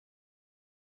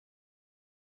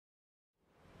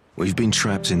We've been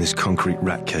trapped in this concrete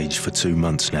rat cage for 2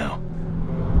 months now.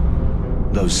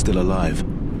 Those still alive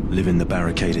live in the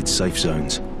barricaded safe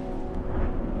zones.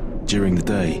 During the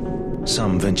day,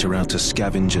 some venture out to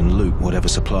scavenge and loot whatever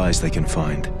supplies they can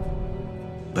find.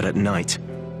 But at night,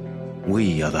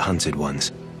 we are the hunted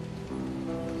ones.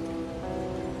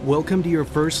 Welcome to your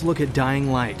first look at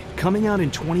Dying Light, coming out in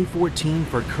 2014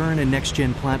 for current and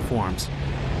next-gen platforms.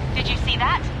 Did you see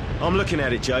that? I'm looking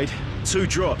at it, Jade. 2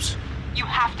 drops. You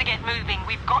have to get moving.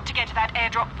 We've got to get to that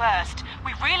airdrop first.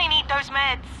 We really need those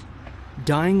meds.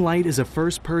 Dying Light is a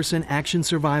first-person action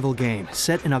survival game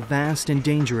set in a vast and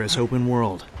dangerous open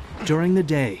world. During the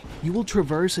day, you will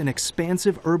traverse an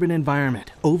expansive urban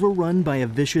environment overrun by a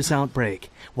vicious outbreak,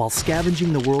 while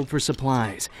scavenging the world for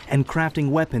supplies and crafting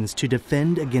weapons to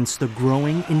defend against the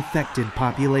growing infected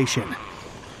population.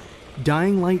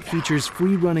 Dying Light features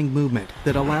free-running movement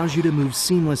that allows you to move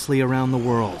seamlessly around the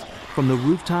world, from the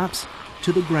rooftops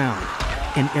to the ground,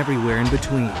 and everywhere in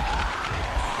between.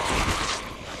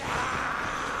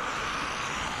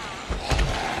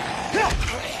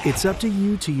 It's up to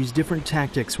you to use different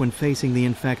tactics when facing the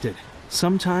infected.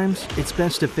 Sometimes, it's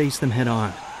best to face them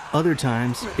head-on. Other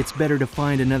times, it's better to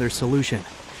find another solution.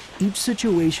 Each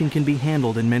situation can be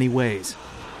handled in many ways.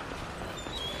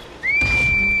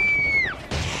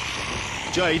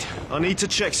 Jade, I need to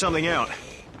check something out.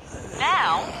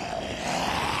 Now?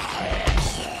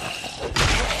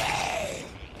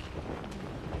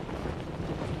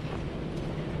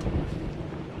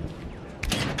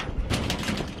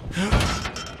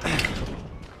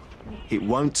 It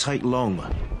won't take long.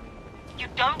 You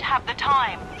don't have the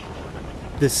time.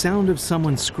 The sound of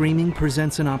someone screaming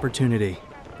presents an opportunity.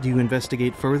 Do you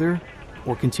investigate further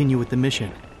or continue with the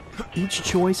mission? Each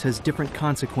choice has different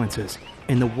consequences,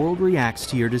 and the world reacts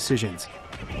to your decisions.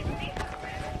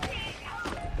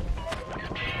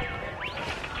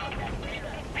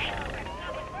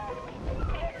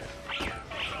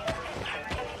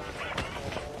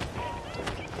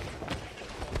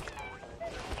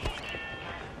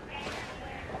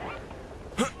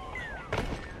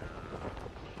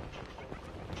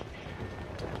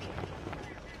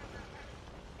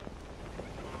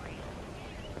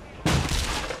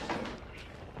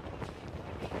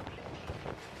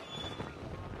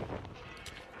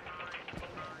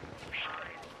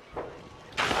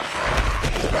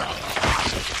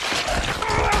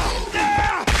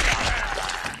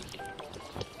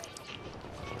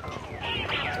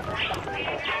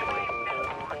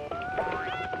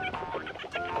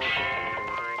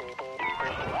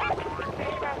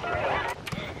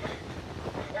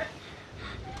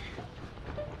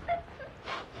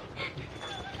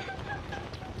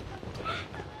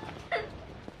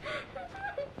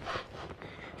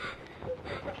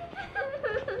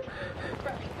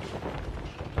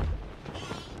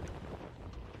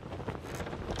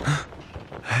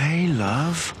 Hey,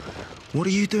 love. What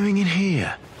are you doing in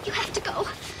here? You have to go.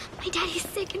 My daddy's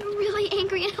sick and really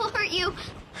angry and he'll hurt you.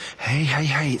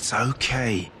 Hey, it's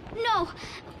okay. No,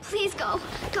 please go.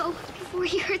 Go before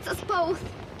he hurts us both.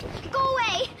 Go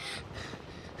away.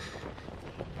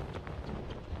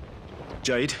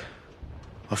 Jade,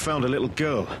 I found a little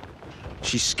girl.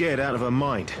 She's scared out of her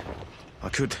mind.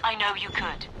 I know you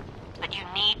could, but you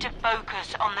need to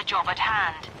focus on the job at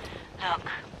hand. Look,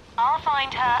 I'll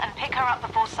find her and pick her up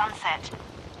before sunset.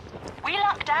 We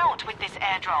lucked out with this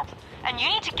airdrop, and you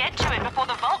need to get to it before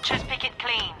the vultures pick it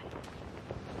clean.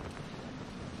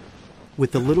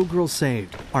 With the little girl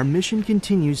saved, our mission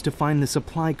continues to find the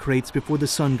supply crates before the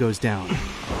sun goes down.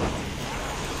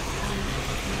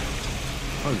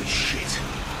 Holy shit.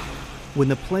 When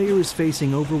the player is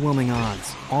facing overwhelming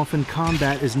odds, often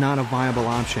combat is not a viable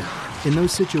option. In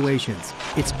those situations,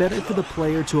 it's better for the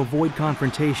player to avoid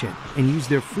confrontation and use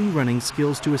their free-running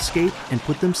skills to escape and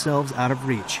put themselves out of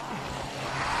reach.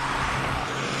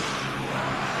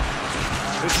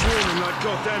 They're swarming like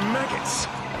goddamn maggots.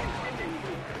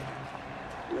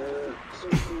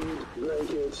 Some food,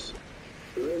 blankets.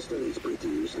 The rest of it's pretty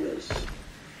useless.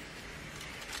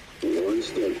 One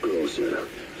step closer,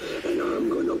 and I'm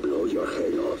gonna blow your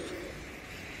head off.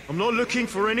 I'm not looking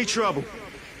for any trouble.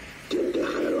 Get the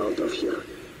hell out of here.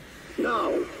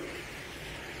 Now!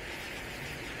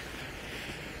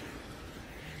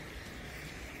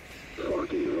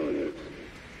 Fucking run it.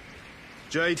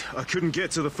 Jade, I couldn't get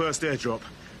to the first airdrop.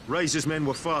 Razor's men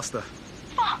were faster.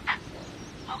 Fuck!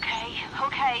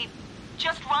 Okay.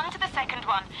 Just run to the second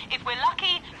one. If we're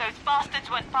lucky, those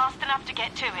bastards weren't fast enough to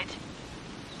get to it.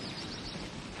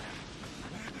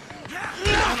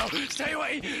 No, stay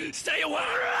away! Stay away!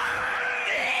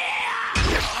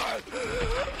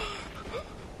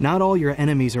 Not all your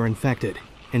enemies are infected,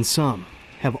 and some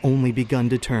have only begun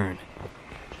to turn.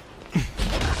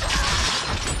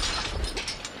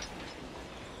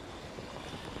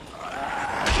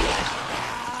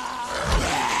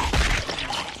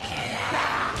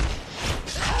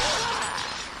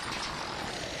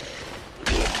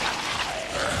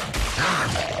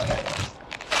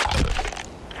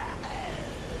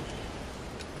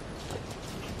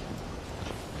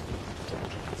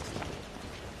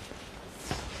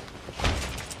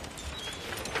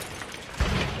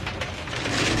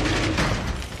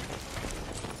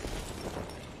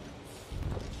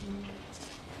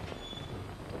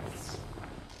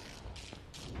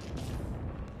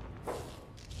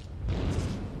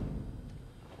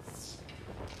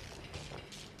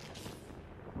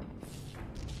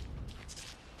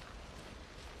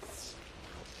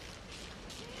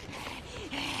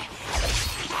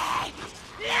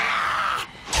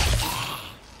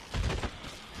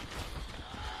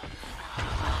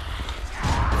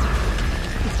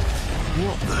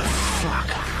 What the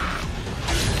fuck?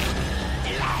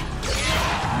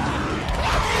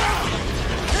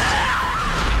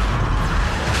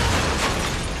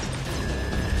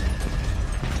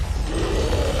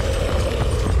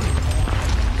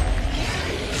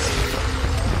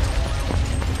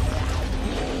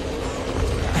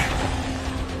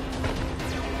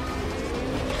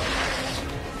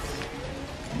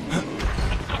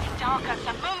 It's getting darker,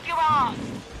 so move your ass!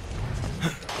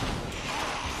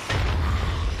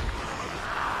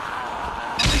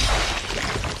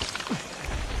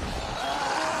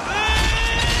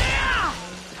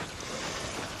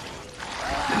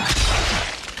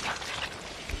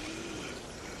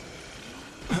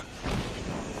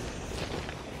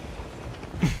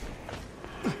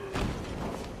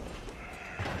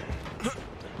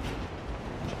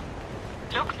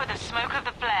 Look for the smoke of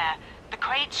the flare. The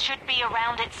crates should be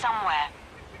around it somewhere.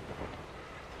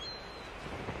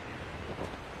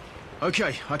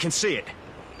 Okay, I can see it.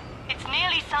 It's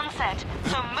nearly sunset,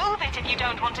 so move it if you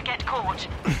don't want to get caught.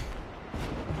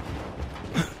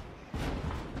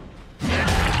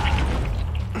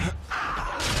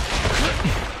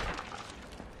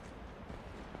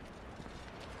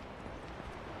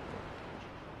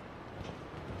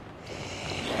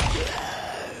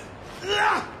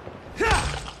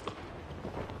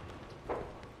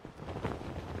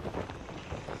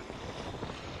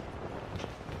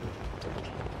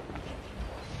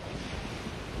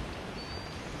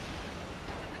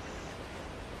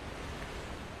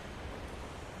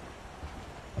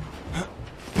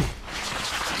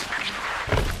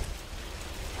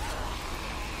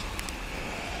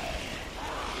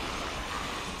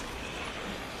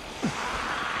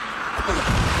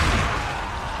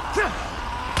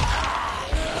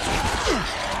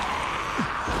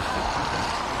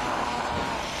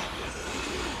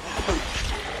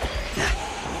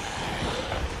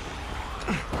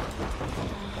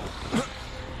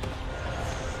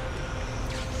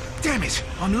 Damn it,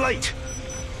 I'm late.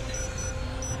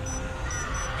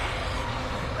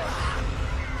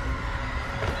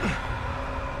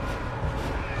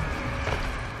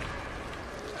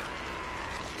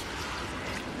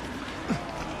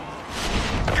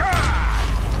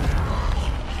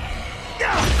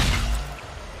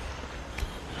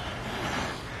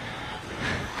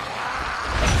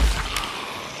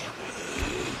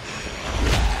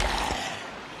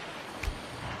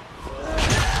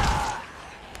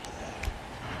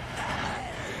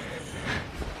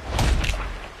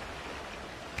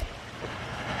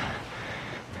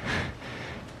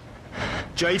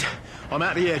 Jade, I'm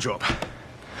at the airdrop.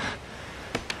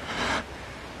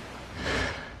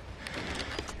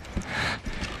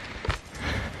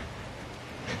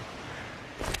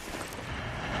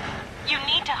 You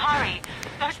need to hurry.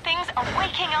 Those things are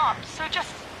waking up, so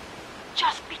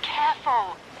just be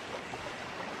careful.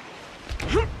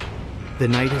 The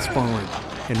night has fallen,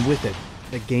 and with it,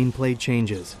 the gameplay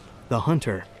changes. The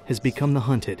hunter has become the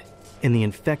hunted, and the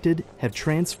infected have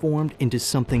transformed into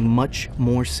something much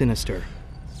more sinister.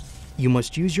 You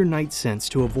must use your night sense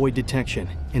to avoid detection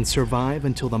and survive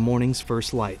until the morning's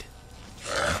first light.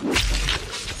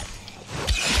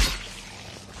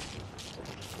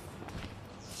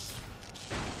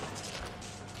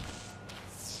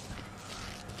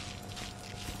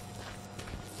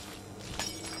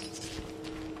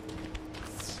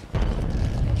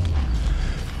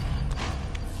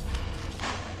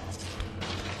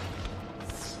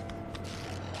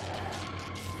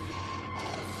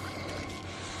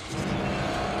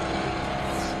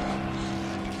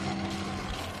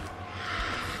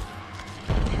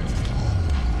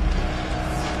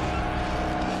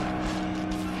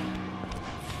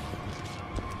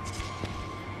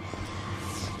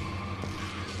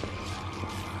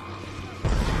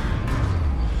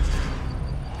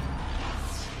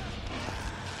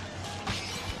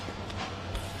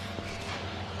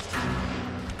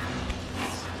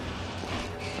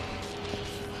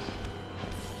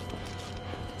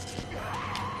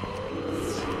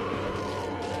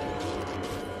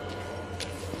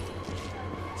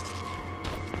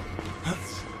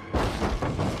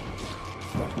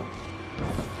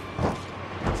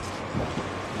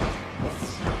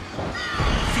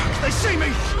 see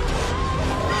me?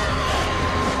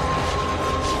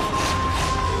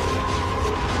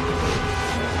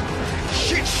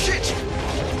 Shit!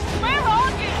 Where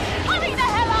are you? Hurry the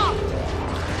hell up!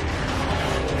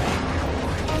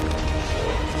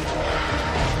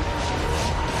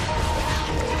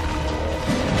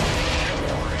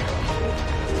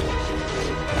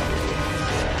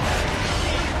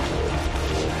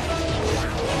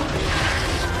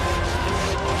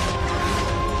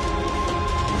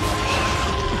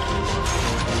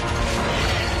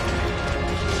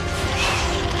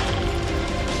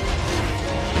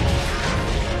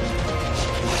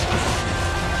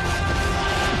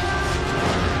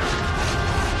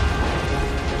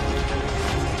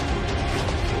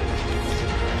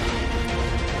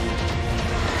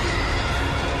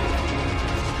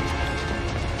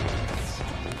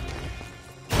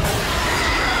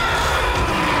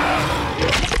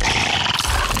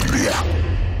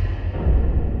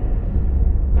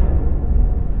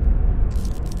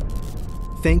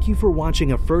 Thank you for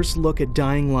watching a first look at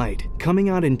Dying Light, coming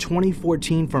out in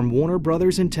 2014 from Warner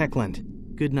Brothers and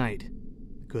Techland. Good night.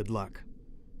 Good luck.